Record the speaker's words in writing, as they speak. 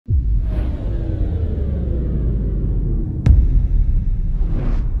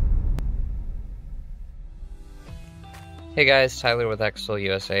Hey guys, Tyler with Excel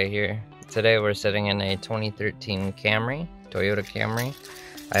USA here. Today we're sitting in a 2013 Camry, Toyota Camry.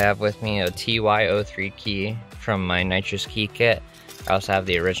 I have with me a TY03 key from my nitrous key kit. I also have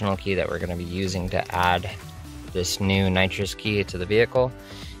the original key that we're going to be using to add this new nitrous key to the vehicle.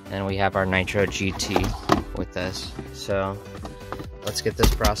 And we have our Nitro GT with us. So let's get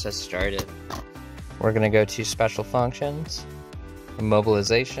this process started. We're going to go to Special Functions,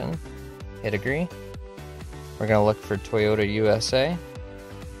 Immobilization, hit Agree. We're going to look for Toyota USA,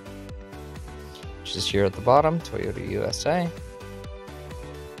 which is here at the bottom, Toyota USA.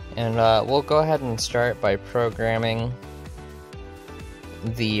 And we'll go ahead and start by programming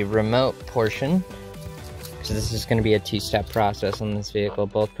the remote portion. So this is going to be a two-step process on this vehicle.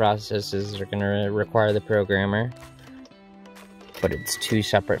 Both processes are going to require the programmer, but it's two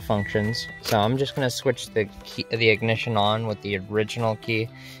separate functions. So I'm just going to switch the ignition on with the original key.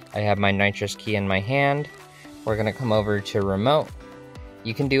 I have my nitrous key in my hand. We're going to come over to remote.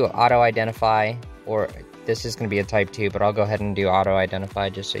 You can do auto identify, or this is going to be a type 2, but I'll go ahead and do auto identify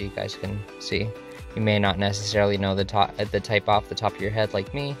just so you guys can see. You may not necessarily know the type off the top of your head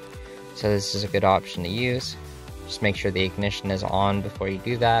like me, so this is a good option to use. Just make sure the ignition is on before you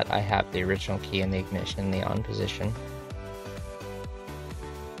do that. I have the original key in the ignition in the on position.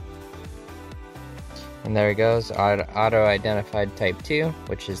 And there it goes, auto identified type 2,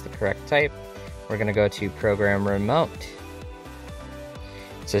 which is the correct type. We're going to go to Program Remote.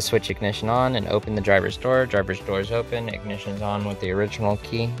 It says switch ignition on and open the driver's door. Driver's door is open, ignition's on with the original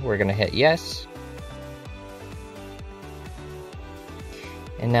key. We're going to hit yes.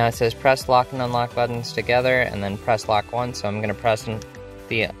 And now it says press lock and unlock buttons together and then press lock once. So I'm going to press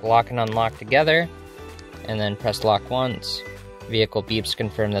the lock and unlock together and then press lock once. Vehicle beeps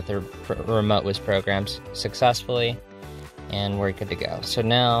confirm that the remote was programmed successfully and we're good to go. So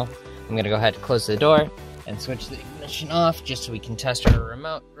now I'm going to go ahead and close the door and switch the ignition off just so we can test our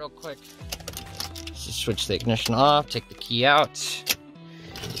remote real quick. Just switch the ignition off, take the key out.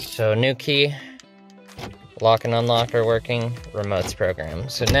 So new key, lock and unlock are working, remote's programmed.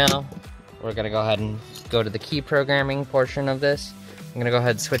 So now we're going to go ahead and go to the key programming portion of this. I'm going to go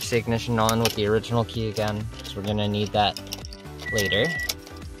ahead and switch the ignition on with the original key again because we're going to need that later.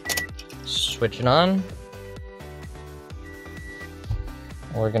 Switch it on.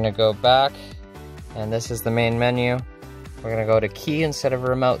 We're going to go back, and this is the main menu. We're going to go to key instead of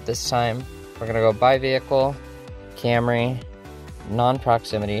remote this time. We're going to go by vehicle, Camry,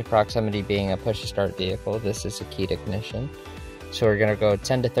 non-proximity, proximity being a push-to-start vehicle. This is a keyed ignition. So we're going to go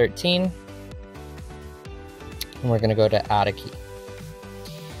 10 to 13, and we're going to go to add a key.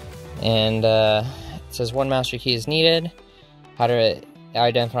 And it says one master key is needed. How to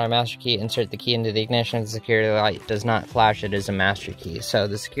identify a master key, insert the key into the ignition. The security light does not flash, it is a master key. So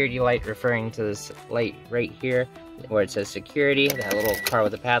the security light, referring to this light right here where it says security, that little car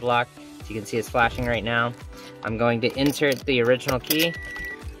with a padlock, so you can see it's flashing right now. I'm going to insert the original key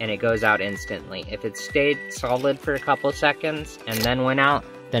and it goes out instantly. If it stayed solid for a couple seconds and then went out,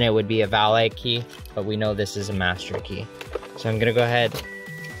 then it would be a valet key, but we know this is a master key. So I'm gonna go ahead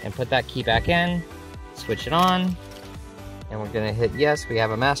and put that key back in, switch it on, and we're going to hit yes. We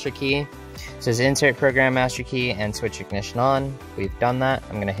have a master key. It says insert program master key and switch ignition on. We've done that.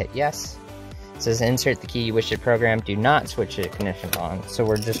 I'm going to hit yes. It says insert the key you wish to program. Do not switch ignition on. So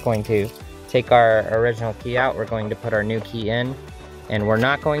we're just going to take our original key out. We're going to put our new key in, and we're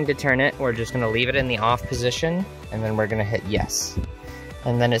not going to turn it. We're just going to leave it in the off position, and then we're going to hit yes.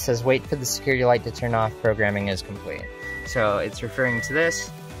 And then it says wait for the security light to turn off. Programming is complete. So it's referring to this.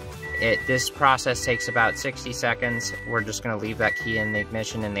 This process takes about 60 seconds. We're just going to leave that key in the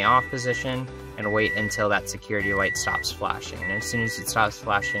ignition in the off position and wait until that security light stops flashing. And as soon as it stops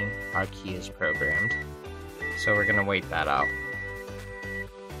flashing, our key is programmed. So we're going to wait that out.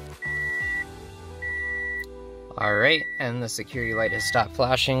 Alright, and the security light has stopped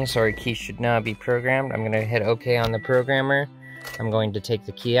flashing, so our key should now be programmed. I'm going to hit OK on the programmer. I'm going to take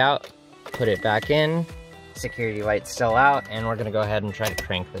the key out, put it back in. Security light's still out, and we're gonna go ahead and try to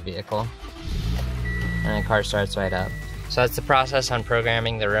crank the vehicle. And the car starts right up. So that's the process on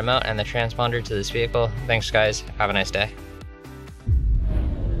programming the remote and the transponder to this vehicle. Thanks guys, have a nice day.